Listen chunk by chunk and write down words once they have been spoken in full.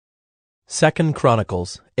2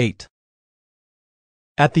 Chronicles 8.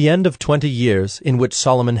 At the end of 20 years in which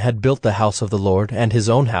Solomon had built the house of the Lord and his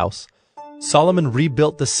own house, Solomon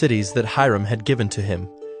rebuilt the cities that Hiram had given to him,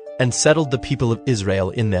 and settled the people of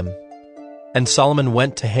Israel in them. And Solomon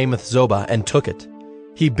went to Hamath-zobah and took it.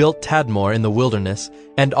 He built Tadmor in the wilderness,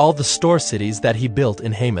 and all the store cities that he built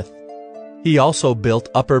in Hamath. He also built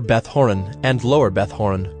Upper Beth-horon and Lower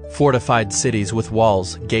Beth-horon, fortified cities with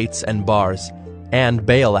walls, gates, and bars, and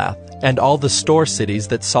Baalath, and all the store cities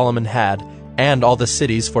that Solomon had, and all the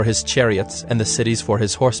cities for his chariots, and the cities for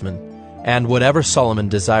his horsemen, and whatever Solomon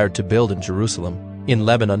desired to build in Jerusalem, in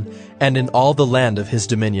Lebanon, and in all the land of his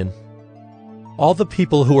dominion. All the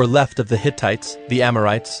people who were left of the Hittites, the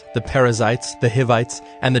Amorites, the Perizzites, the Hivites,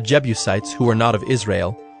 and the Jebusites who were not of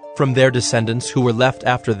Israel, from their descendants who were left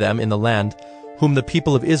after them in the land, whom the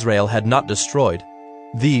people of Israel had not destroyed,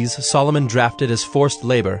 these Solomon drafted as forced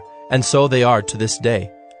labor, and so they are to this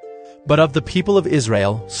day. But of the people of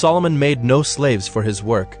Israel Solomon made no slaves for his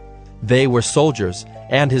work. They were soldiers,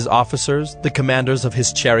 and his officers, the commanders of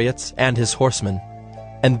his chariots, and his horsemen.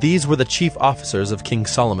 And these were the chief officers of King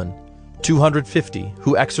Solomon, 250,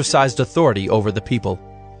 who exercised authority over the people.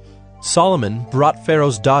 Solomon brought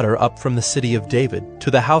Pharaoh's daughter up from the city of David to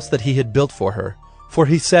the house that he had built for her, for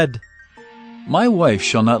he said, "My wife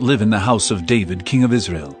shall not live in the house of David, king of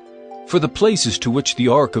Israel, for the places to which the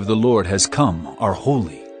ark of the Lord has come are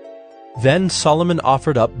holy." Then Solomon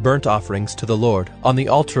offered up burnt offerings to the Lord on the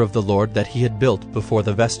altar of the Lord that he had built before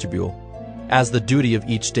the vestibule, as the duty of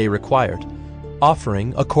each day required,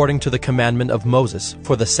 offering according to the commandment of Moses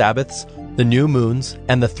for the Sabbaths, the new moons,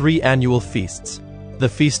 and the 3 annual feasts, the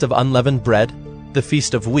feast of unleavened bread, the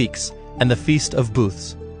feast of weeks, and the feast of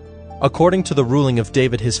booths. According to the ruling of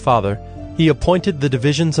David his father, he appointed the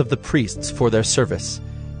divisions of the priests for their service,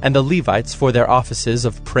 and the Levites for their offices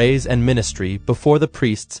of praise and ministry before the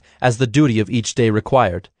priests as the duty of each day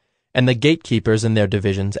required, and the gatekeepers in their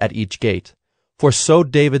divisions at each gate. For so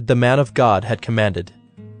David the man of God had commanded.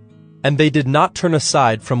 And they did not turn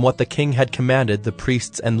aside from what the king had commanded the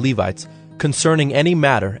priests and Levites concerning any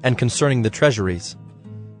matter and concerning the treasuries.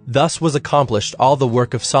 Thus was accomplished all the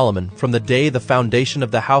work of Solomon from the day the foundation of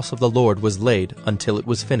the house of the Lord was laid until it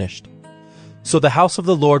was finished. So the house of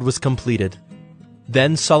the Lord was completed.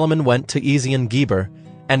 Then Solomon went to Ezion-Geber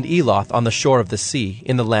and Eloth on the shore of the sea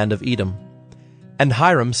in the land of Edom. And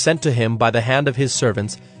Hiram sent to him by the hand of his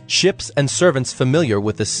servants ships and servants familiar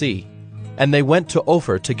with the sea. And they went to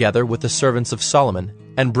Ophir together with the servants of Solomon,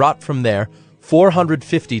 and brought from there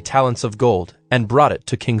 450 talents of gold, and brought it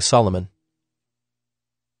to King Solomon.